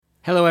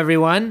Hello,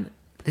 everyone.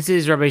 This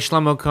is Rabbi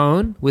Shlomo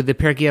Cohen with the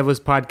Pirkei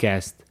Avos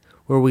podcast,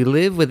 where we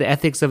live with the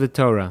ethics of the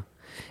Torah.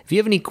 If you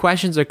have any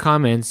questions or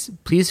comments,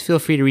 please feel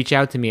free to reach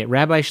out to me at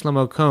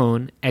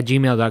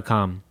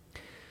rabbishlomocohen@gmail.com.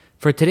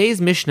 For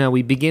today's Mishnah,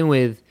 we begin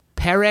with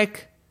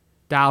Perek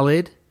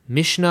Dalid,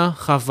 Mishnah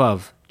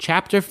Chavav,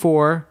 Chapter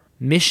 4,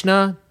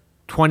 Mishnah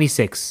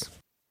 26.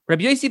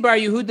 Rabbi Yossi Bar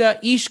Yehuda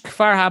Ish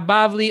Kfar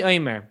Habavli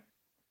Omer.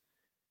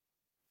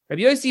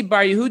 Rabbi Yossi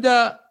Bar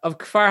Yehuda of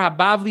Kfar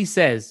Habavli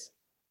says,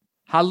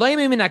 one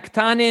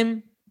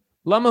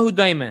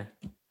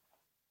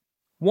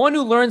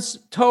who learns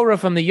Torah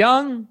from the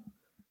young,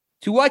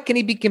 to what can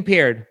he be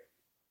compared?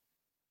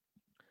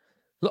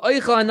 To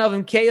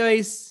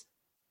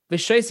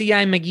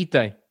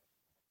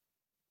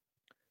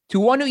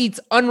one who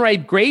eats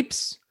unripe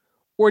grapes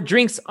or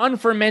drinks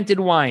unfermented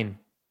wine.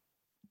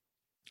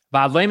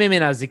 And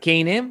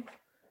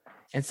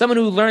someone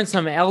who learns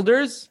from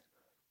elders,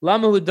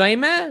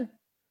 to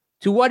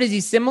what is he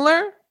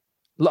similar?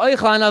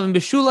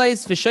 To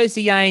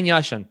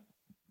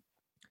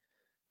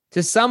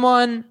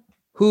someone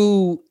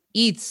who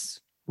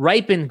eats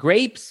ripened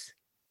grapes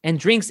and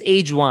drinks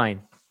aged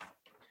wine.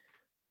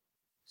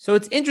 So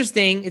it's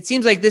interesting. It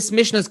seems like this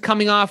Mishnah is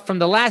coming off from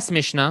the last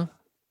Mishnah.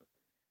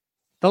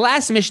 The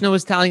last Mishnah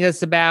was telling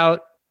us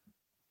about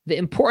the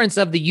importance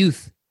of the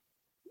youth.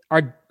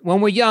 When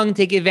we're young,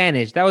 take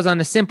advantage. That was on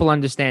a simple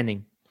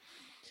understanding.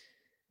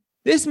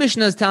 This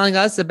Mishnah is telling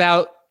us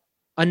about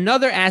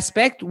another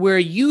aspect where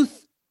youth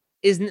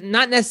is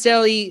not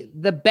necessarily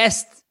the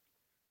best,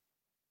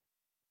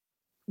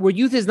 where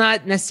youth is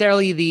not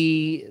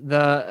necessarily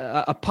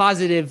a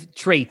positive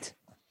trait.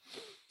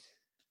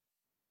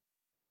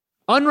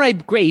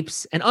 Unripe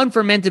grapes and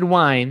unfermented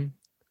wine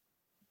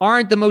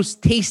aren't the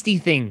most tasty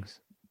things.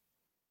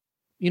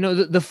 You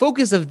know, the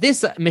focus of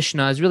this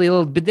Mishnah is really a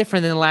little bit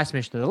different than the last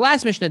Mishnah. The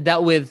last Mishnah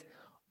dealt with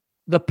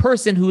the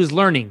person who is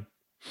learning.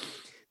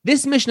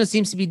 This Mishnah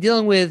seems to be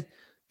dealing with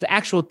the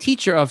actual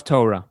teacher of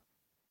Torah,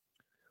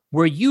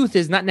 where youth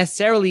is not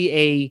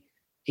necessarily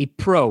a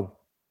pro,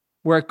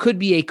 where it could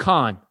be a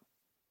con.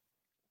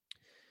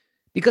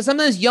 Because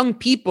sometimes young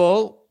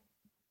people,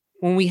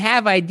 when we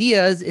have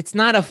ideas, it's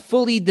not a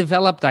fully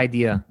developed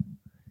idea.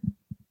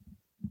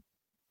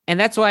 And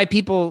that's why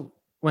people,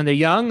 when they're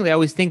young, they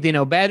always think they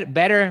know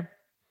better.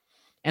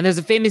 And there's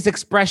a famous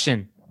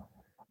expression.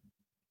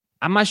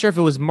 I'm not sure if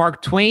it was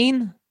Mark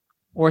Twain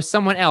or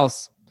someone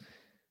else,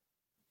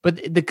 but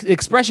the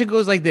expression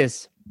goes like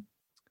this.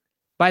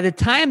 By the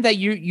time that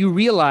you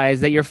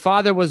realize that your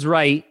father was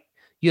right,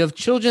 you have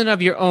children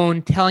of your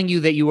own telling you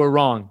that you were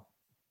wrong.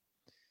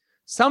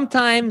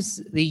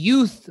 Sometimes the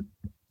youth,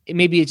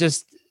 maybe it's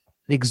just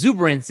the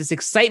exuberance, this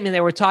excitement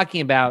that we're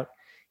talking about,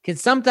 can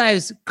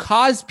sometimes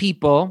cause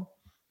people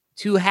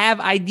to have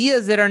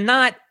ideas that are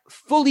not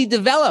fully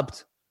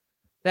developed,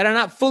 that are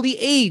not fully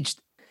aged.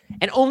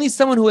 And only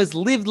someone who has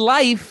lived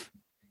life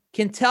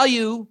can tell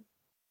you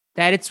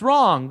that it's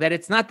wrong, that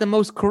it's not the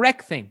most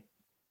correct thing.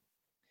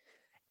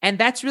 And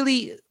that's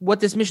really what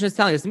this Mishnah is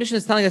telling us. The Mishnah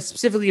is telling us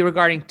specifically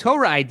regarding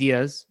Torah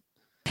ideas.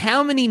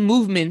 How many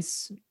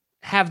movements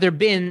have there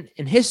been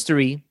in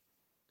history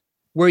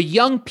where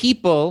young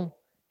people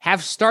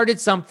have started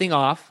something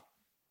off?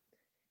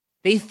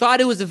 They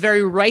thought it was a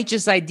very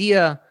righteous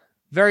idea,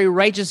 very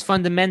righteous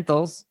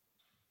fundamentals,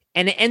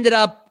 and it ended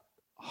up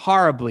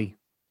horribly.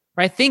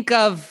 Right? Think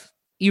of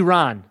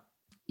Iran.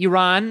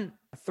 Iran,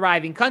 a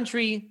thriving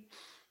country,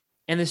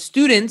 and the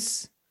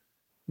students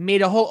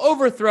made a whole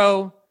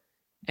overthrow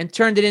and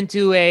turned it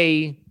into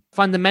a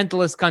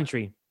fundamentalist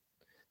country.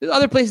 There's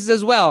other places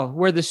as well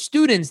where the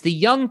students, the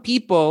young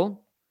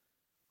people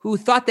who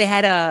thought they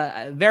had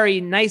a very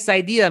nice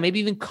idea,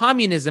 maybe even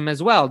communism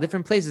as well,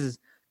 different places,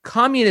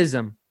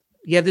 communism.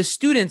 Yeah, the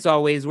students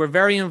always were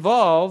very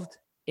involved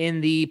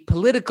in the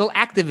political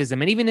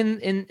activism. And even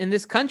in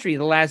this country,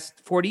 the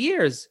last 40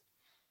 years,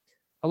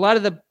 a lot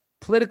of the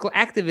political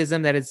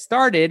activism that had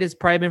started has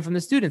probably been from the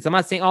students. I'm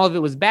not saying all of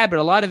it was bad, but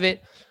a lot of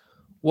it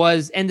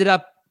ended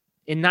up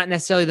in not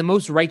necessarily the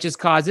most righteous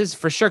causes.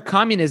 For sure,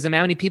 communism,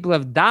 how many people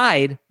have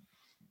died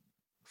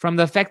from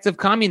the effects of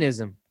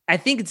communism? I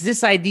think it's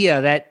this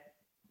idea that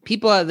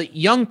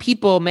young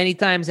people many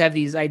times have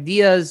these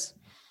ideas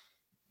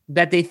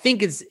that they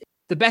think is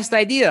the best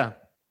idea.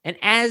 And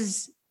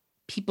as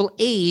people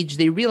age,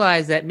 they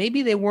realize that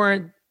maybe they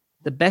weren't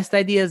the best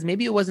ideas.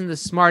 Maybe it wasn't the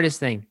smartest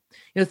thing.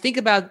 You know, think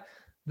about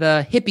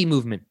the hippie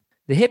movement.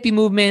 The hippie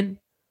movement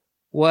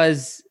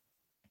was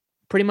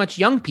pretty much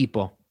young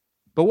people.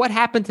 But what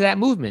happened to that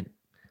movement?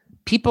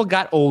 People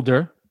got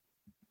older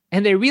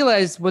and they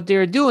realized what they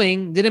were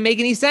doing didn't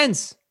make any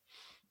sense.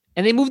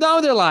 And they moved on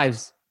with their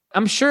lives.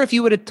 I'm sure if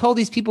you would have told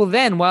these people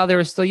then while they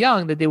were still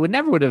young that they would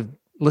have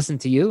listened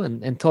to you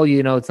and told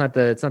you, it's not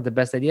the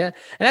best idea.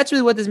 And that's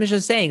really what this Mishnah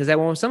is saying, is that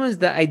when someone's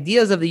the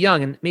ideas of the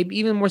young, and maybe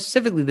even more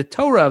specifically the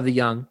Torah of the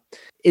young,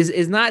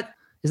 is not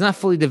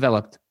fully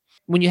developed.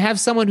 When you have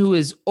someone who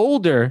is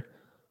older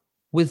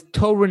with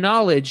Torah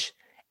knowledge,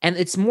 and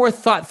it's more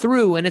thought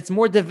through and it's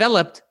more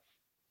developed,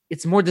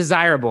 it's more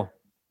desirable.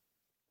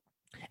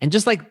 And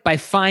just like by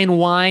fine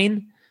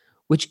wine,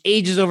 which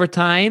ages over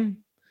time,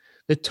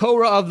 the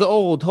Torah of the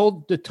old,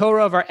 the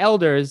Torah of our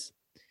elders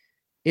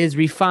is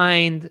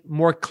refined,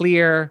 more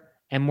clear,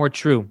 and more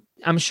true.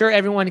 I'm sure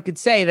everyone could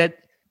say that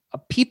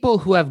people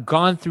who have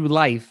gone through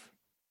life,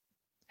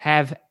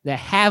 have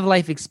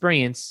life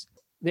experience,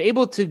 they're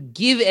able to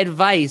give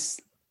advice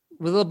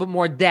with a little bit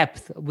more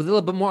depth, with a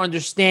little bit more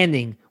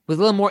understanding, with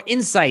a little more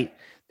insight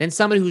than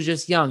somebody who's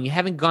just young. You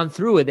haven't gone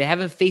through it. They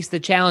haven't faced the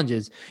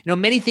challenges.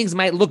 Many things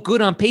might look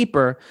good on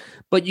paper,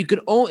 but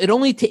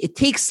it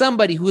takes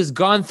somebody who has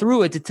gone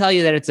through it to tell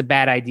you that it's a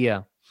bad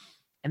idea.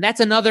 And that's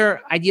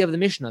another idea of the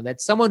Mishnah, that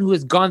someone who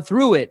has gone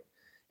through it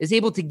is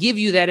able to give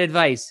you that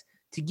advice,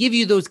 to give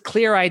you those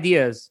clear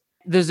ideas.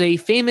 There's a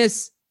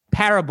famous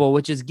parable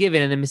which is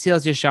given in the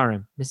Mesilas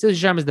Yesharim. Mesilas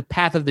Yesharim is the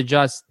Path of the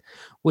Just,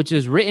 which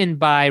is written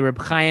by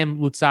Reb Chaim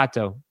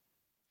Luzzatto.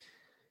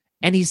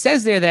 And he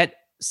says there that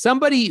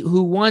somebody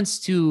who wants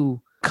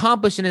to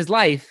accomplish in his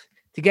life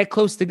to get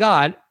close to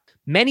God,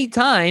 many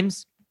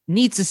times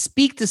needs to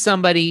speak to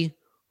somebody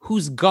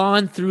who's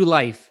gone through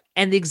life.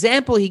 And the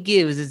example he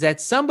gives is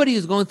that somebody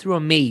who's going through a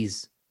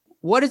maze,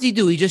 what does he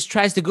do? He just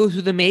tries to go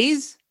through the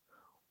maze,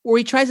 or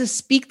he tries to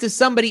speak to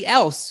somebody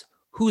else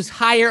who's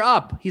higher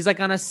up. He's like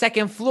on a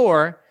second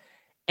floor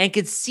and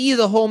could see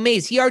the whole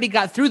maze. He already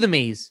got through the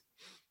maze.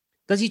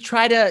 Does he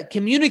try to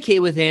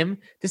communicate with him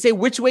to say,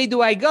 which way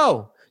do I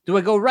go? Do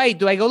I go right?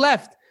 Do I go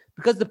left?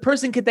 Because the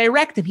person could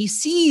direct him. He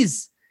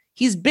sees.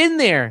 He's been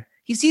there.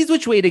 He sees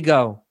which way to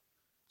go.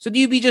 So do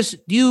you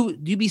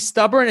be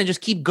stubborn and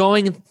just keep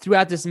going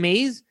throughout this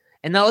maze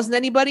and not listen to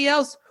anybody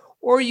else?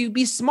 Or you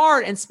be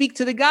smart and speak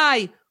to the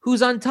guy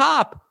who's on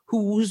top,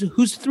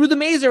 who's through the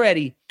maze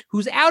already,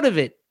 who's out of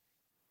it.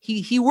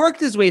 He worked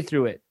his way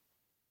through it.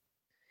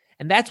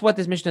 And that's what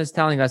this Mishnah is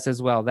telling us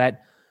as well,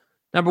 that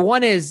number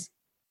one is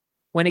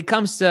when it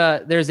comes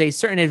to, there's a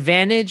certain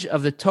advantage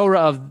of the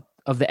Torah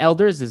of the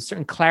elders, there's a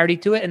certain clarity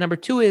to it. And number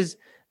two is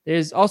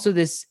there's also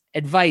this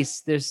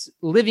advice, there's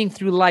living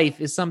through life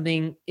is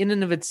something in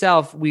and of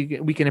itself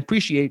we can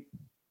appreciate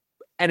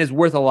and is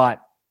worth a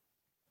lot.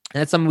 And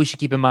that's something we should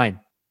keep in mind.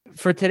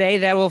 For today,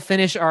 that will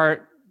finish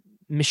our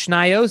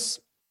Mishnayos.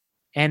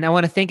 And I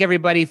want to thank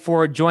everybody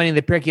for joining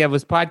the Pirkei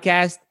Avos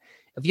podcast.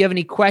 If you have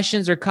any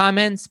questions or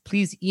comments,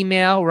 please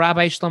email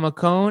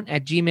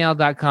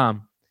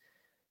rabbi.shlomo.cohen@gmail.com.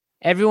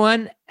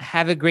 Everyone,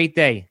 have a great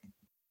day.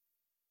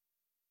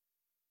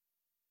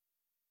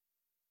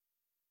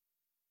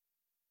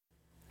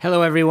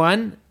 Hello,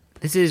 everyone.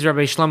 This is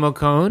Rabbi Shlomo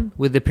Cohen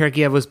with the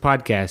Pirkei Avos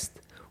podcast,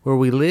 where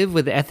we live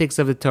with the ethics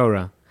of the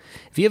Torah.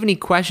 If you have any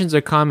questions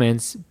or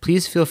comments,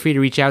 please feel free to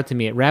reach out to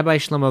me at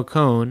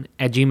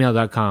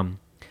rabbi.shlomo.cohen@gmail.com.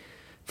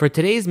 For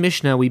today's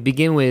Mishnah, we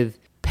begin with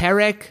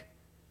Perek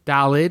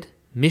Dalid,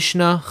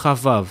 Mishnah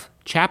Chavav,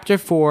 Chapter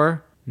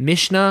 4,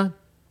 Mishnah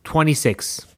 26.